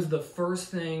 Mm-hmm. That was the first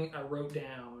thing I wrote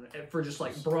down for just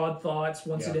like broad thoughts.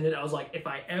 Once it ended, I was like, if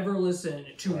I ever listen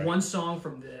to one song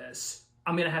from this,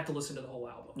 I'm gonna have to listen to the whole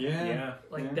album. Yeah.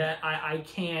 That I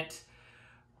can't,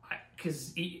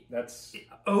 because that's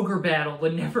Ogre Battle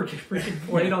would never get freaking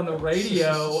played on the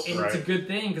radio, and it's a good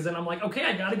thing because then I'm like, okay,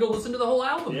 I gotta go listen to the whole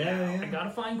album. Yeah. I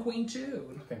gotta find Queen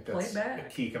 2. I think play that's it back. a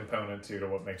key component too to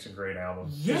what makes a great album.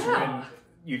 Yeah. Just when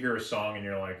you hear a song and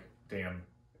you're like, damn.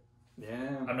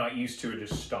 Yeah. I'm not used to it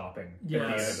just stopping at the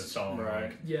end of the song.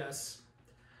 Right. Yes.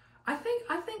 I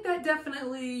think that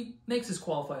definitely makes us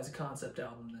qualify as a concept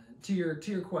album then. To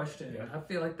your question. Yeah. I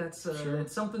feel like that's Sure.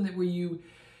 it's something that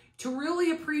to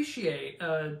really appreciate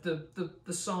the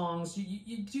songs,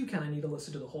 you do kind of need to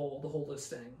listen to the whole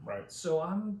listing. Right. So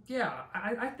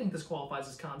I think this qualifies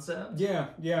as concept. Yeah.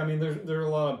 I mean, there are a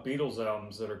lot of Beatles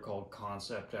albums that are called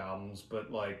concept albums,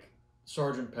 but like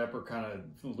Sgt. Pepper kind of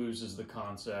loses the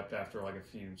concept after like a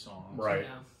few songs. Right.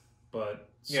 Yeah. But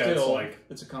Yeah, still, it's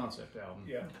it's a concept album.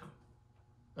 Yeah.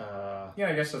 Yeah.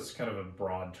 I guess that's kind of a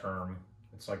broad term.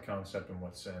 It's like concept in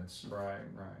what sense? Right.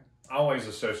 I always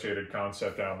associated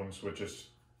concept albums with just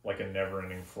like a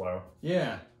never-ending flow.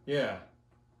 Yeah.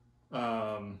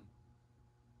 I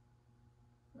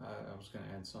was going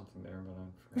to add something there,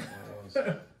 but I forgot what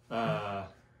it was.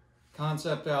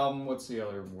 Concept album, what's the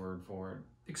other word for it?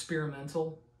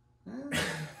 Experimental.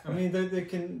 I mean,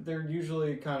 they're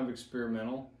usually kind of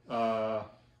experimental. It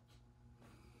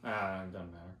doesn't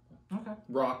matter. Okay.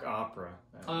 Rock opera.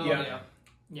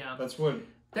 Yeah. That's what.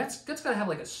 That's gotta have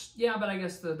like but I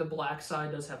guess the Black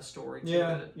Side does have a story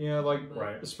to it. Yeah, like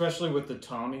right. Especially with the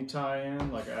Tommy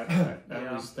tie-in. Like I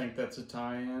at least think that's a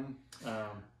tie-in.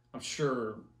 I'm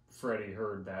sure Freddie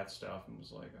heard that stuff and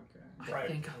was like, okay. I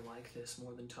think I like this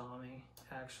more than Tommy,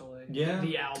 actually. Yeah.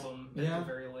 The album, at the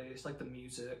very least, like the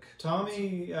music.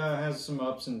 Tommy has some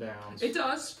ups and downs. It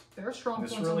does. There are strong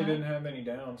This points really on that. didn't have any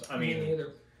downs. I Me mean,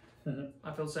 neither.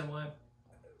 I feel the same way.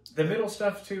 the middle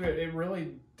stuff too, it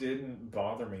really didn't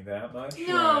bother me that much.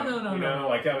 No.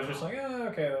 Like I was just like, oh,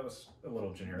 okay, that was a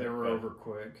little generic. They were but- over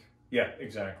quick. Yeah,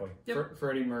 exactly. Yep.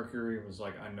 Freddie Mercury was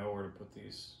like, I know where to put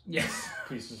these Yes.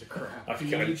 pieces of crap. I've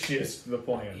got just the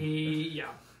plan.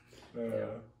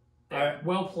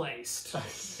 Well placed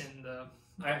in the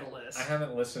list. I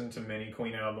haven't listened to many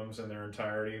Queen albums in their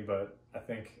entirety, but I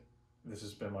think this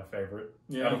has been my favorite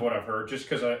out of what I've heard. Just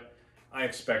because I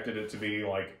expected it to be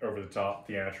like over the top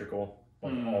theatrical,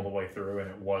 like all the way through, and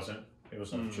it wasn't. It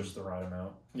was like just the right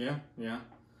amount. Yeah.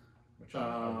 Which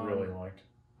I really liked.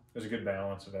 There's a good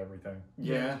balance of everything.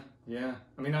 Yeah.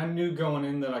 I mean, I knew going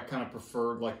in that I kind of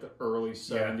preferred like the early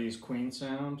 70s Queen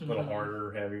sound. A little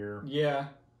harder, heavier. Yeah.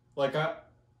 Like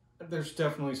there's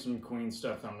definitely some Queen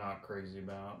stuff I'm not crazy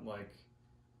about. Like,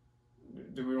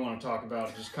 do we want to talk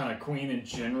about just kind of Queen in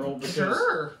general? Because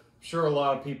I'm sure a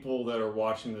lot of people that are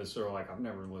watching this are like, I've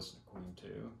never listened to Queen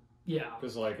 2. Yeah,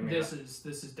 because like I mean, this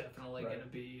is definitely going to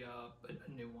be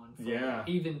a new one. For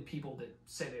even people that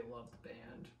say they love the band.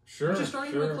 Sure, which is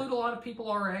starting to include a lot of people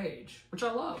our age, which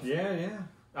I love. Yeah.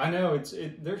 I know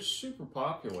they're super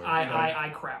popular.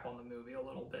 I crap on the movie a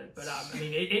little bit, but I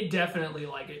mean, it definitely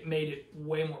it made it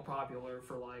way more popular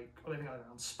for I think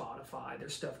on Spotify. Their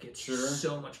stuff gets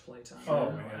so much playtime.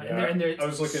 Oh man, yeah. I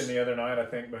was looking the other night. I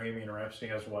think Bohemian Rhapsody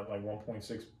has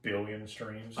 1.6 billion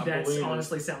streams. That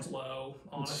honestly sounds low.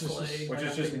 Honestly, which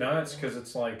is just nuts because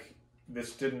it's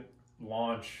this didn't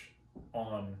launch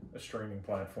on a streaming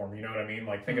platform. You know what I mean?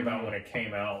 Think about when it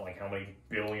came out. How many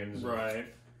billions. Right.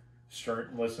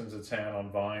 Listens it's had on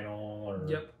vinyl or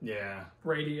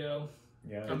radio.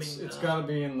 Yeah, it's got to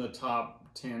be in the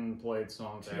top 10 played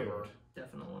songs ever.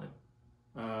 Definitely.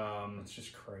 It's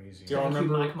just crazy. Do y'all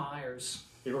remember Mike Myers?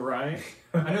 Right.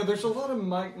 I know there's a lot of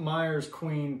Mike Myers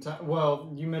Queen.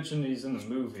 Well, you mentioned he's in the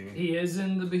movie. He is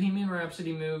in the Bohemian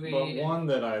Rhapsody movie. But one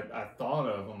that I thought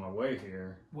of on my way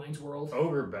here. Wayne's World.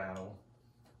 Ogre Battle.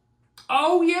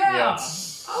 Oh yeah!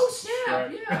 Yes. Oh snap!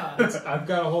 Right. Yeah. I've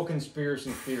got a whole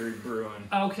conspiracy theory brewing.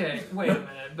 Okay, wait a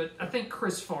minute. But I think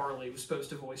Chris Farley was supposed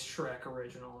to voice Shrek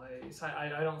originally.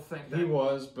 I don't think that he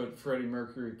was, but Freddie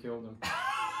Mercury killed him.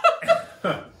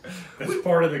 That's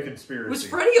part of the conspiracy. Was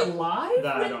Freddie alive?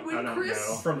 I don't Chris,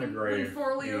 know. From the grave. When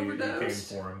Farley overdosed? He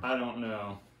came for him. I don't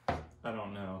know.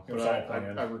 It was all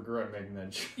planned. I regret making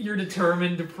that joke. You're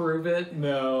determined to prove it?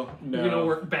 No. You're going to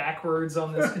work backwards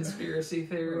on this conspiracy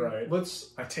theory? Right.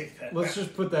 I take that Let's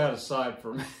just put that aside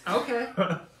for a minute. Okay.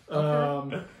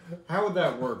 How would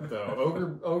that work,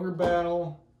 though? Ogre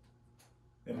Battle?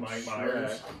 And Mike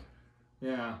Myers?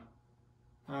 Yeah.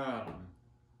 I don't know.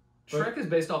 Shrek is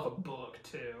based off a book,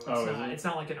 too. It's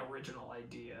not like an original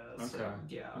idea. So, okay.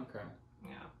 Yeah. Okay.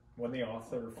 Yeah. Wasn't the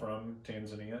author from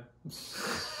Tanzania?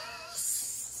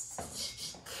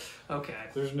 Okay.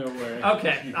 There's no way.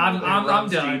 Okay. I'm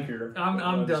done. Here.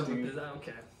 I'm done with this.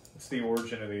 Okay. It's the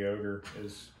origin of the ogre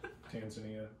is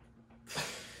Tanzania.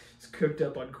 It's cooked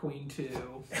up on Queen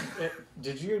 2.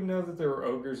 Did you know that there were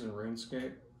ogres in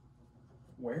RuneScape?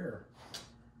 Where?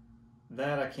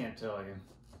 That I can't tell you.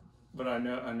 But I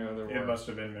know there were. It must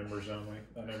have been members only.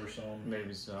 I never saw them.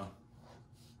 Maybe so.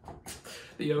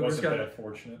 The ogre's wasn't that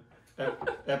fortunate.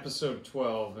 Episode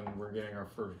 12, and we're getting our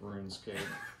first RuneScape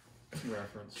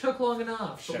reference. Took long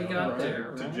enough, but we got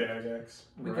there. To Jagex.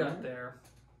 We got there.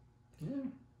 Yeah.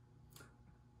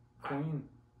 Queen.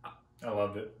 I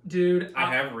loved it. Dude,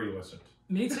 I have re-listened.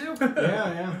 Me too.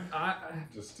 Yeah.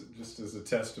 Just as a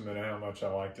testament of how much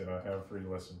I liked it, I have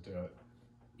re-listened to it.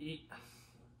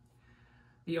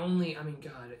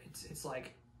 God, it's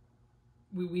like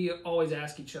we always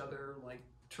ask each other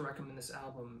to recommend this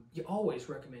album. You always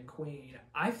recommend Queen.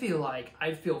 I feel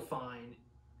fine.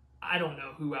 I don't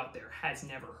know who out there has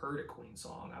never heard a Queen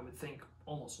song. I would think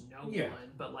almost no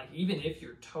one. But even if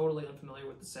you're totally unfamiliar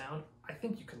with the sound, I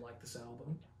think you can like this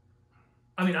album.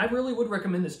 I mean, I really would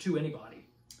recommend this to anybody.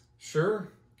 Sure.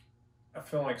 I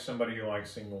feel like somebody who likes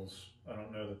singles, I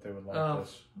don't know that they would like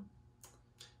this.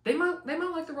 They might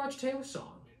like the Roger Taylor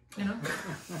song, you know?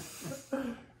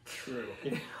 True.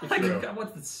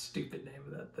 What's the stupid name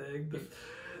of that thing?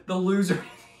 The loser.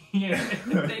 Yeah.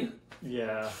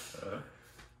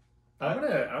 I'm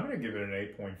gonna give it an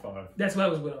 8.5. That's what I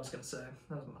was gonna say.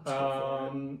 That was my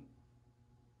I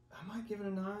might give it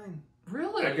a 9.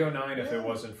 Really? I'd go 9 if it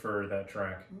wasn't for that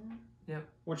track. Yeah.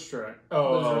 Which track?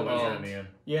 Loser in the end.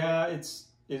 Yeah, it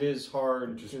is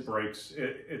hard. It just breaks.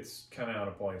 It's kind of out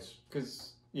of place.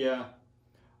 Because I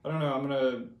don't know. I'm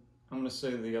gonna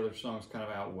say the other songs kind of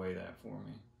outweigh that for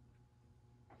me.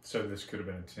 So this could have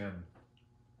been a 10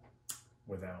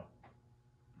 without.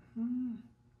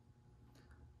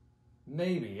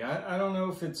 Maybe. I don't know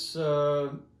if it's. I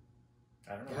don't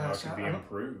know how it could be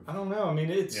improved. I don't know. I mean,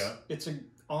 it's an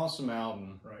awesome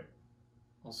album. Right.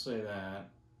 I'll say that.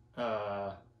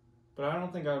 But I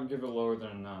don't think I would give it lower than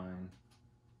a 9.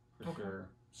 For sure.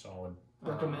 Solid.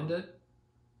 Recommend it?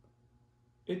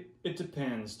 It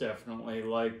depends, definitely.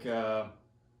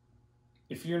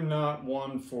 If you're not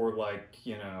one for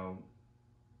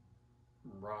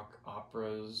rock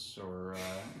operas or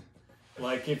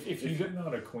if you're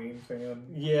not a Queen fan,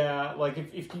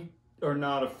 if you are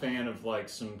not a fan of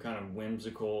some kind of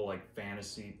whimsical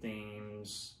fantasy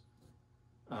themes,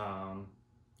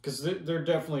 because they're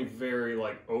definitely very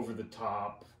over the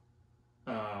top,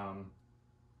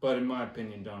 but in my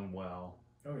opinion done well.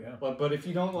 Oh yeah. But if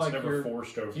you don't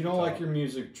if you don't like your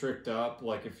music tricked up,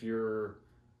 if you're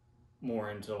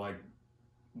more into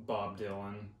Bob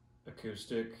Dylan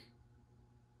acoustic.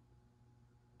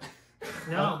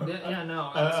 No.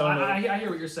 I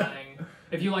hear what you're saying.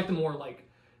 If you like the more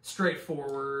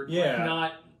straightforward,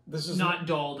 not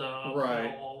dolled up,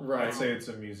 right? I'd say it's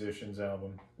a musician's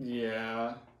album.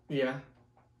 Yeah. It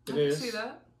is. I can see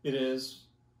that. It is.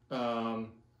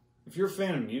 if you're a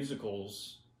fan of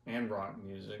musicals and rock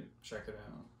music, check it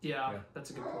out. Yeah,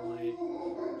 that's a good point.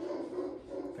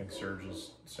 I think Serge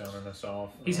is sounding us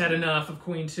off. He's had enough of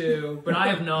Queen 2, but I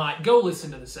have not. Go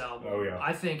listen to this album. Oh, yeah.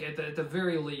 I think at the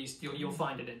very least, you'll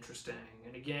find it interesting.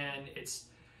 And again, it's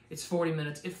 40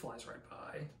 minutes. It flies right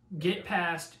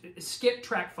by. Skip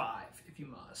track 5 if you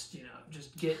must. You know,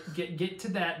 just get to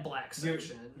that black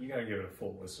section. You gotta give it a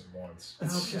full listen once.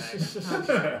 Okay.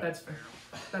 That's fair.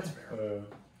 That's fair.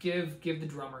 Give the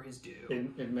drummer his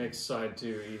due. It makes side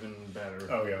 2 even better.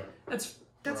 Oh yeah.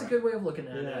 That's a good way of looking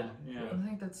at it. Yeah. I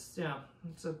think it's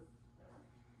a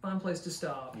fun place to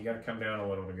stop. You gotta come down a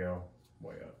little to go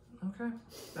way up. Okay,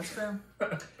 that's fair.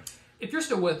 If you're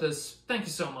still with us, thank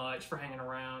you so much for hanging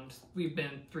around. We've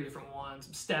been 3 different ones.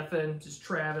 I'm Stefan, this is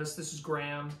Travis, this is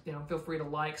Graham. You know, feel free to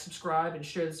like, subscribe, and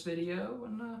share this video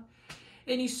on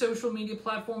any social media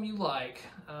platform you like.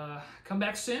 Come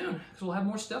back soon, because we'll have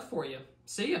more stuff for you.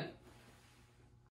 See ya.